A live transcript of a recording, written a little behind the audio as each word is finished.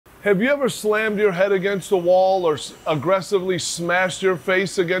Have you ever slammed your head against a wall or aggressively smashed your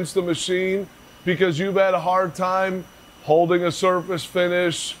face against the machine because you've had a hard time holding a surface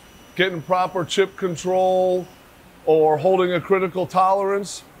finish, getting proper chip control, or holding a critical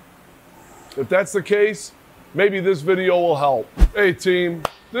tolerance? If that's the case, maybe this video will help. Hey team,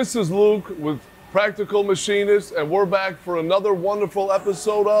 this is Luke with Practical Machinists, and we're back for another wonderful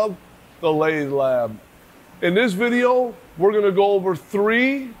episode of the Lathe Lab. In this video, we're gonna go over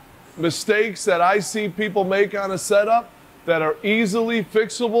 3 mistakes that I see people make on a setup that are easily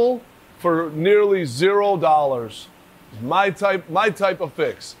fixable for nearly $0. My type of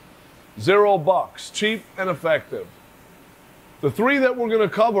fix. $0, cheap and effective. The 3 that we're gonna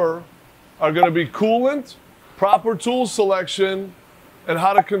cover are gonna be coolant, proper tool selection, and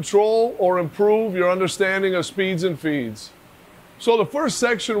how to control or improve your understanding of speeds and feeds. So the first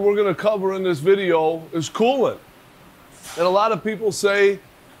section we're gonna cover in this video is coolant. And a lot of people say,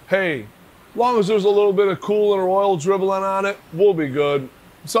 hey, as long as there's a little bit of coolant or oil dribbling on it, we'll be good.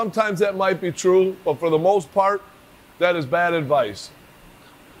 Sometimes that might be true, but for the most part, that is bad advice.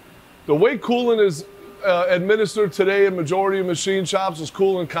 The way coolant is administered today in majority of machine shops is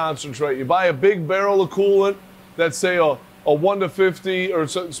coolant concentrate. You buy a big barrel of coolant that's say a 1-to-50, or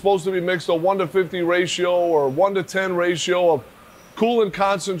it's supposed to be mixed a 1-to-50 ratio or 1-to-10 ratio of coolant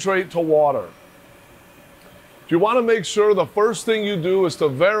concentrate to water. If you want to make sure, the first thing you do is to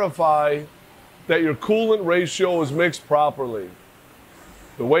verify that your coolant ratio is mixed properly.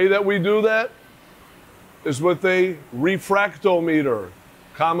 The way that we do that is with a refractometer,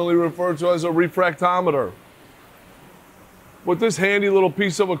 commonly referred to as a refractometer. What this handy little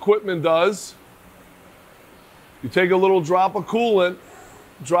piece of equipment does, you take a little drop of coolant,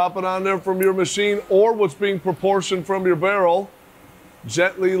 drop it on there from your machine or what's being proportioned from your barrel,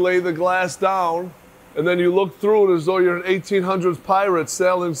 gently lay the glass down, and then you look through it as though you're an 1800s pirate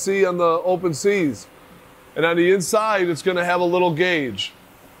sailing sea on the open seas. And on the inside, it's gonna have a little gauge.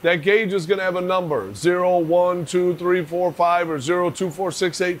 That gauge is gonna have a number, 0, 1, 2, 3, 4, 5, or 0, 2, 4,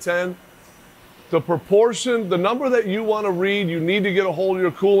 6, 8, 10. The proportion, the number that you wanna read, you need to get a hold of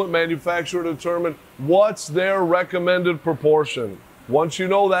your coolant manufacturer to determine what's their recommended proportion. Once you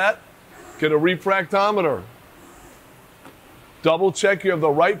know that, get a refractometer. Double check you have the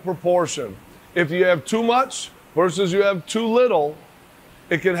right proportion. If you have too much versus you have too little,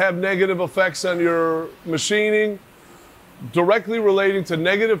 it can have negative effects on your machining, directly relating to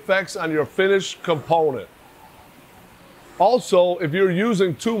negative effects on your finished component. Also, if you're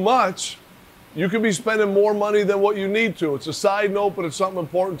using too much, you could be spending more money than what you need to. It's a side note, but it's something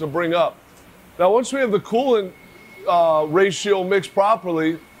important to bring up. Now, once we have the coolant ratio mixed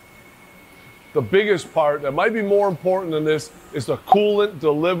properly, the biggest part that might be more important than this is the coolant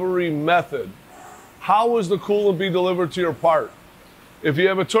delivery method. How is the coolant be delivered to your part? If you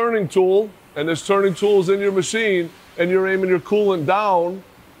have a turning tool and this turning tool is in your machine and you're aiming your coolant down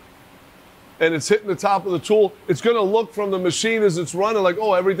and it's hitting the top of the tool, it's gonna look from the machine as it's running like,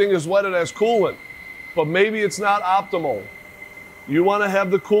 oh, everything is wetted as coolant, but maybe it's not optimal. You wanna have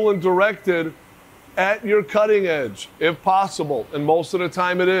the coolant directed at your cutting edge, if possible, and most of the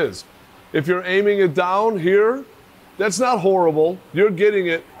time it is. If you're aiming it down here, that's not horrible. You're getting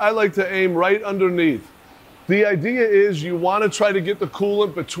it. I like to aim right underneath. The idea is you want to try to get the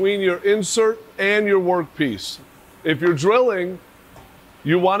coolant between your insert and your workpiece. If you're drilling,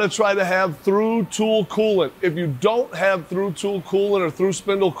 you want to try to have through tool coolant. If you don't have through tool coolant or through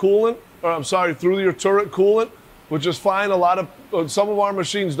spindle coolant, or I'm sorry, through your turret coolant, which is fine. Some of our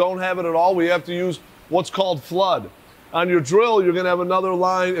machines don't have it at all. We have to use what's called flood. On your drill, you're gonna have another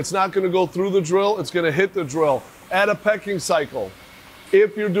line. It's not gonna go through the drill, it's gonna hit the drill. Add a pecking cycle.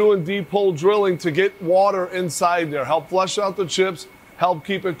 If you're doing deep hole drilling, to get water inside there, help flush out the chips, help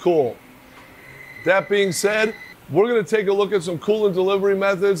keep it cool. That being said, we're gonna take a look at some coolant delivery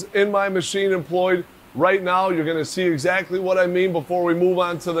methods in my machine employed. Right now, you're gonna see exactly what I mean before we move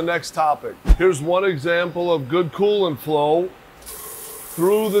on to the next topic. Here's one example of good coolant flow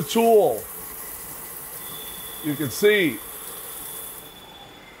through the tool. You can see.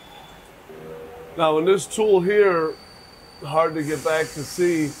 Now in this tool here, hard to get back to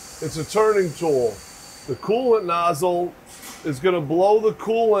see, it's a turning tool. The coolant nozzle is going to blow the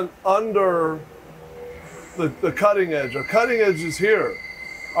coolant under the cutting edge. Our cutting edge is here.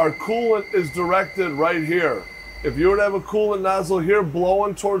 Our coolant is directed right here. If you were to have a coolant nozzle here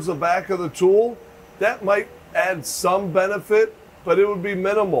blowing towards the back of the tool, that might add some benefit, but it would be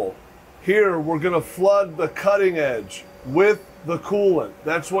minimal. Here, we're gonna flood the cutting edge with the coolant.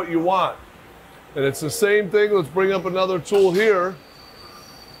 That's what you want. And it's the same thing. Let's bring up another tool here.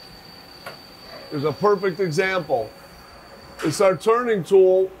 Here's a perfect example. It's our turning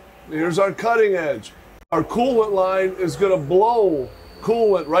tool. Here's our cutting edge. Our coolant line is gonna blow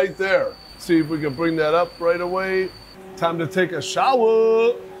coolant right there. See if we can bring that up right away. Time to take a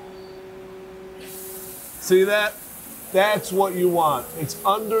shower. See that? That's what you want. It's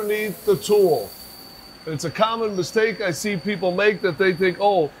underneath the tool. It's a common mistake I see people make, that they think,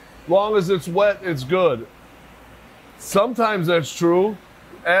 oh, long as it's wet, it's good. Sometimes that's true.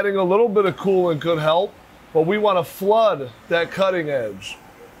 Adding a little bit of coolant could help, but we want to flood that cutting edge.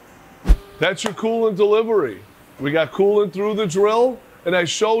 That's your coolant delivery. We got coolant through the drill, and I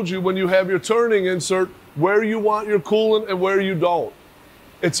showed you when you have your turning insert where you want your coolant and where you don't.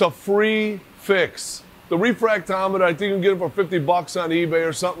 It's a free fix. The refractometer, I think you can get it for 50 bucks on eBay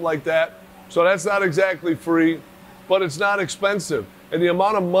or something like that. So that's not exactly free, but it's not expensive. And the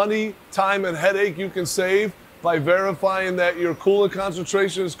amount of money, time, and headache you can save by verifying that your coolant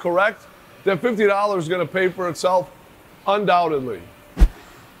concentration is correct, that $50 is going to pay for itself undoubtedly.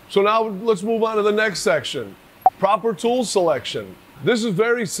 So now let's move on to the next section. Proper tool selection. This is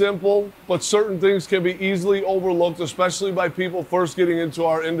very simple, but certain things can be easily overlooked, especially by people first getting into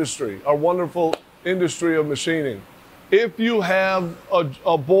our industry, our wonderful industry of machining. If you have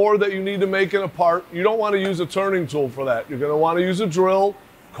a bore that you need to make in a part, you don't want to use a turning tool for that. You're going to want to use a drill,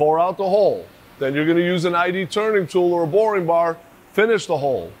 core out the hole. Then you're going to use an ID turning tool or a boring bar, finish the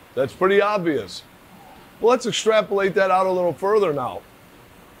hole. That's pretty obvious. Well, let's extrapolate that out a little further now.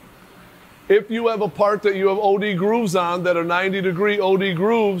 If you have a part that you have OD grooves on that are 90-degree OD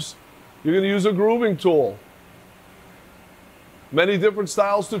grooves, you're going to use a grooving tool. Many different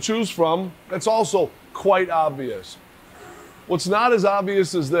styles to choose from. That's also quite obvious. What's not as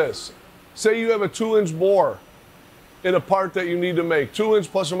obvious as this. Say you have a 2-inch bore in a part that you need to make,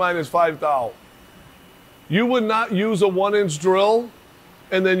 2-inch plus or minus 5 thou. You would not use a 1-inch drill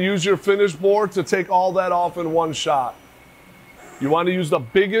and then use your finished bore to take all that off in one shot. You want to use the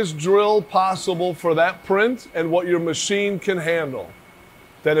biggest drill possible for that print and what your machine can handle.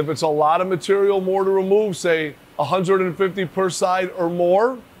 Then if it's a lot of material more to remove, say 150 per side or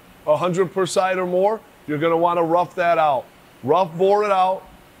more, 100 per side or more, you're going to want to rough that out. Rough bore it out,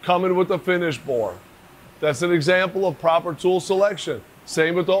 come in with the finished bore. That's an example of proper tool selection.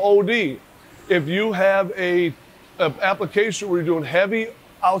 Same with the OD. If you have an application where you're doing heavy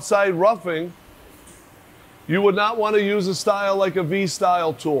outside roughing, you would not want to use a style like a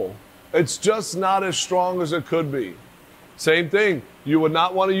V-style tool. It's just not as strong as it could be. Same thing, you would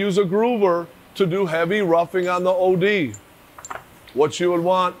not want to use a groover to do heavy roughing on the OD. What you would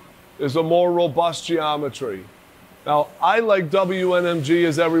want is a more robust geometry. Now, I like WNMG,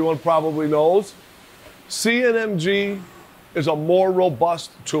 as everyone probably knows. CNMG is a more robust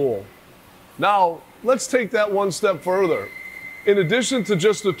tool. Now, let's take that one step further. In addition to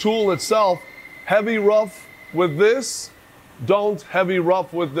just the tool itself, heavy rough with this, don't heavy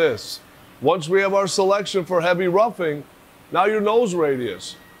rough with this. Once we have our selection for heavy roughing, now your nose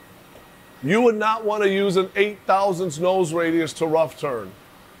radius. You would not want to use an 8/1000 nose radius to rough turn.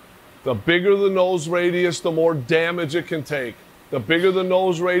 The bigger the nose radius, the more damage it can take. The bigger the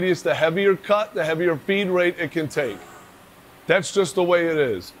nose radius, the heavier cut, the heavier feed rate it can take. That's just the way it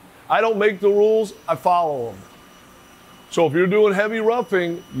is. I don't make the rules, I follow them. So if you're doing heavy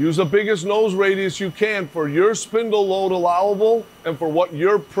roughing, use the biggest nose radius you can for your spindle load allowable and for what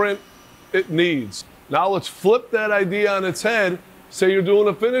your print it needs. Now let's flip that idea on its head. Say you're doing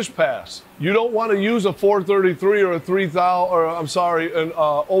a finish pass. You don't want to use a 433 or a 3 thou, or I'm sorry, an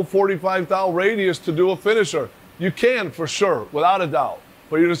 045 thou radius to do a finisher. You can for sure, without a doubt,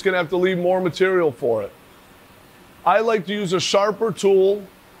 but you're just going to have to leave more material for it. I like to use a sharper tool,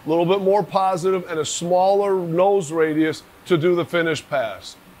 a little bit more positive, and a smaller nose radius to do the finish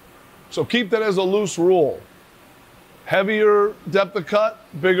pass. So keep that as a loose rule. Heavier depth of cut,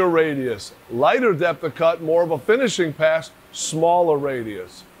 bigger radius. Lighter depth of cut, more of a finishing pass, smaller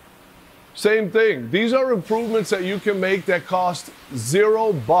radius. Same thing. These are improvements that you can make that cost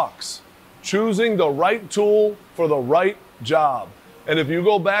 $0. Choosing the right tool for the right job. And if you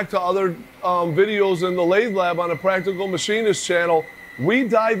go back to other videos in the Lathe Lab on the Practical Machinist channel, we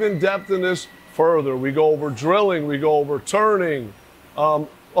dive in depth in this further. We go over drilling, we go over turning,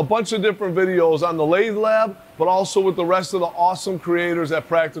 a bunch of different videos on the Lathe Lab, but also with the rest of the awesome creators at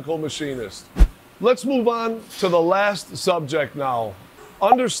Practical Machinist. Let's move on to the last subject now.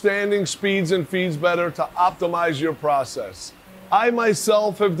 Understanding speeds and feeds better to optimize your process. I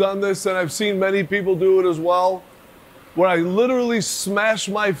myself have done this, and I've seen many people do it as well, where I literally smash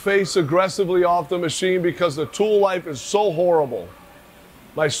my face aggressively off the machine because the tool life is so horrible.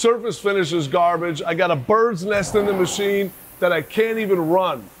 My surface finish is garbage. I got a bird's nest in the machine that I can't even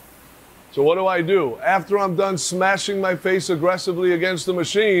run. So what do? After I'm done smashing my face aggressively against the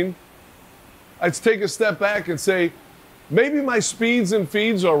machine, I'd take a step back and say, maybe my speeds and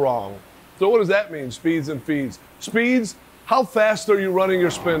feeds are wrong. So what does that mean, speeds and feeds? Speeds, how fast are you running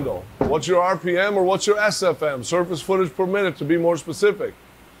your spindle? What's your RPM or what's your SFM, surface footage per minute to be more specific?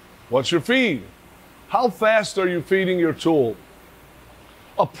 What's your feed? How fast are you feeding your tool?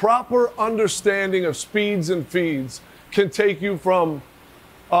 A proper understanding of speeds and feeds can take you from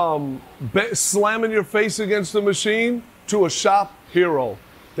slamming your face against the machine to a shop hero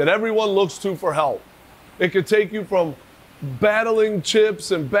that everyone looks to for help. It could take you from battling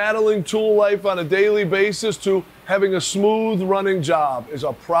chips and battling tool life on a daily basis to having a smooth running job. Is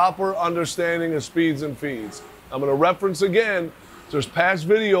a proper understanding of speeds and feeds. I'm going to reference again, there's past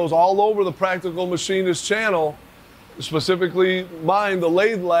videos all over the Practical Machinist channel, specifically mine, the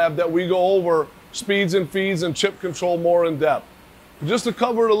Lathe Lab, that we go over speeds and feeds and chip control more in depth. Just to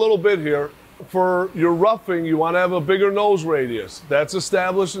cover it a little bit here, for your roughing, you want to have a bigger nose radius. That's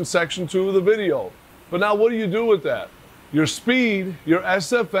established in section 2 of the video. But now what do you do with that? Your speed, your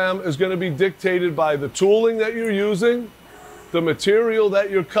SFM, is going to be dictated by the tooling that you're using, the material that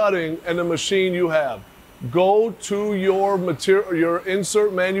you're cutting, and the machine you have. Go to your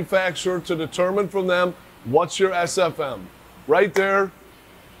insert manufacturer to determine from them what's your SFM. Right there,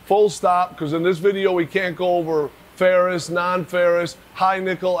 full stop, because in this video we can't go over ferrous, non-ferrous, high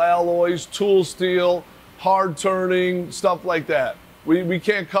nickel alloys, tool steel, hard turning, stuff like that. We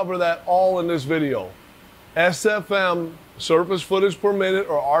can't cover that all in this video. SFM, surface footage per minute,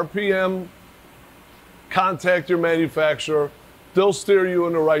 or RPM, contact your manufacturer. They'll steer you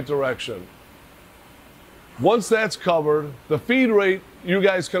in the right direction. Once that's covered, the feed rate you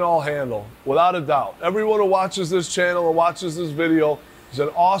guys can all handle, without a doubt. Everyone who watches this channel or watches this video is an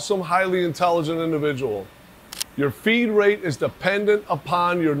awesome, highly intelligent individual. Your feed rate is dependent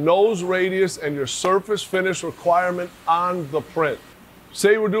upon your nose radius and your surface finish requirement on the print.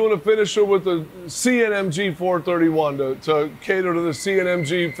 Say we're doing a finisher with the CNMG 431 to cater to the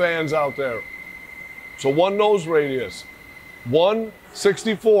CNMG fans out there. So one nose radius,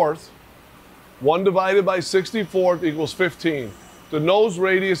 1/64th, 1 divided by 64th equals 15. The nose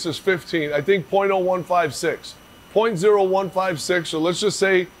radius is 15, I think 0.0156. 0.0156, so let's just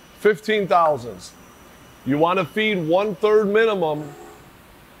say 15 thousandths. You want to feed 1/3 minimum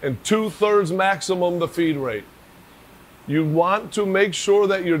and 2/3 maximum the feed rate. You want to make sure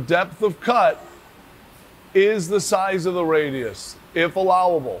that your depth of cut is the size of the radius, if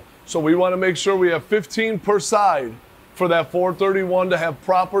allowable. So we want to make sure we have 15 per side for that 431 to have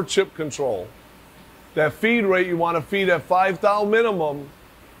proper chip control. That feed rate, you want to feed at 5 thou minimum,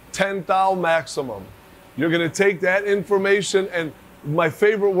 10 thou maximum. You're going to take that information, and my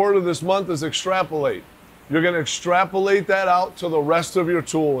favorite word of this month is extrapolate. You're going to extrapolate that out to the rest of your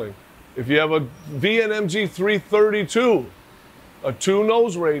tooling. If you have a VNMG 332, a 2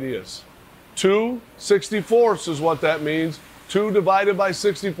 nose radius, 2/64ths is what that means. 2 divided by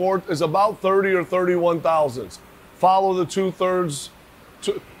 64th is about 30 or 31 thousandths. Follow the 2/3,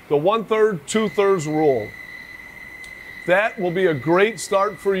 the 1/3, 2/3 rule. That will be a great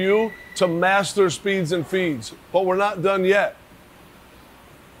start for you to master speeds and feeds, but we're not done yet.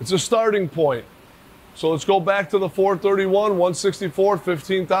 It's a starting point. So let's go back to the 431, 1/64,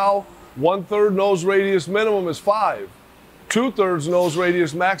 15 thou. 1/3 nose radius minimum is 5. 2/3 nose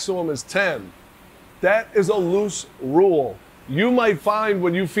radius maximum is 10. That is a loose rule. You might find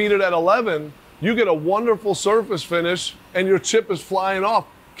when you feed it at 11, you get a wonderful surface finish and your chip is flying off.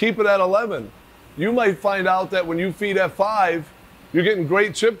 Keep it at 11. You might find out that when you feed at 5, you're getting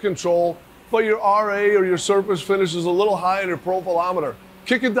great chip control, but your RA or your surface finish is a little high in your profilometer.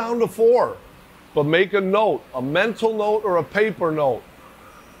 Kick it down to 4. But make a note, a mental note or a paper note.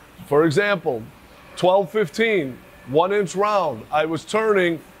 For example, 1215, 1 inch round. I was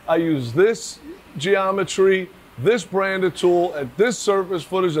turning, I used this geometry, this branded tool at this surface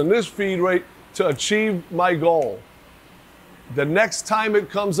footage and this feed rate to achieve my goal. The next time it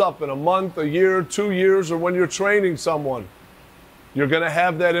comes up in a month, a year, 2 years, or when you're training someone, you're going to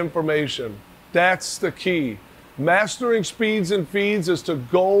have that information. That's the key. Mastering speeds and feeds is to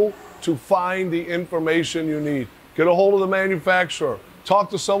go to find the information you need. Get a hold of the manufacturer.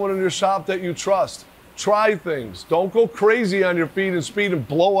 Talk to someone in your shop that you trust. Try things. Don't go crazy on your feed and speed and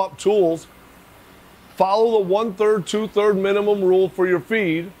blow up tools. Follow the 1/3, 2/3 minimum rule for your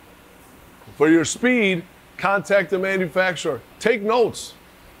feed. For your speed, contact the manufacturer. Take notes.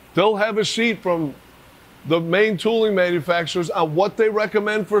 They'll have a sheet from the main tooling manufacturers on what they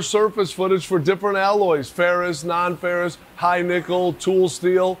recommend for surface footage for different alloys, ferrous, non-ferrous, high nickel, tool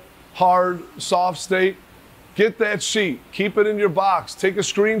steel, hard, soft state. Get that sheet, keep it in your box, take a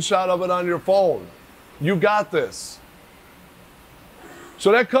screenshot of it on your phone. You got this.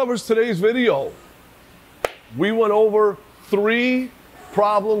 So that covers today's video. We went over 3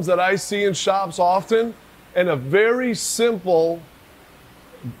 problems that I see in shops often and a very simple,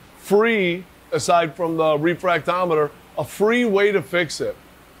 free, aside from the refractometer, a free way to fix it.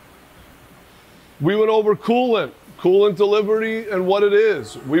 We went over coolant delivery and what it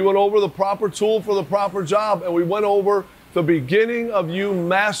is. We went over the proper tool for the proper job, and we went over the beginning of you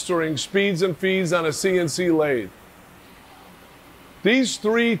mastering speeds and feeds on a CNC lathe. These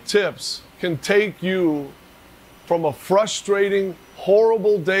 3 tips can take you from a frustrating,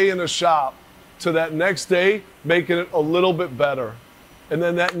 horrible day in a shop to that next day, making it a little bit better. And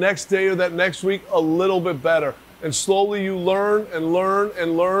then that next day or that next week, a little bit better. And slowly you learn and learn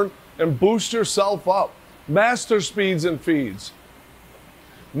and learn and boost yourself up. Master speeds and feeds.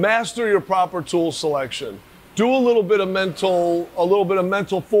 Master your proper tool selection. Do a little bit of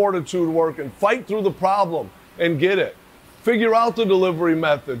mental fortitude work and fight through the problem and get it. Figure out the delivery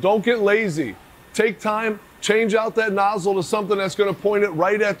method. Don't get lazy. Take time, change out that nozzle to something that's going to point it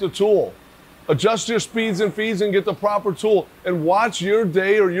right at the tool. Adjust your speeds and feeds and get the proper tool, and watch your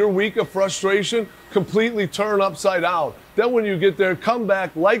day or your week of frustration completely turn upside down. Then when you get there, come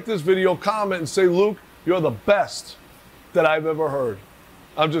back, like this video, comment, and say, Luke, you're the best that I've ever heard.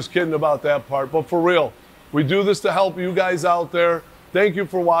 I'm just kidding about that part, but for real, we do this to help you guys out there. Thank you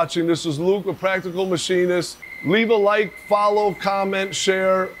for watching. This is Luke with Practical Machinist. Leave a like, follow, comment,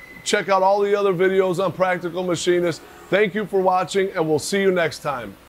 share. Check out all the other videos on Practical Machinist. Thank you for watching, and we'll see you next time.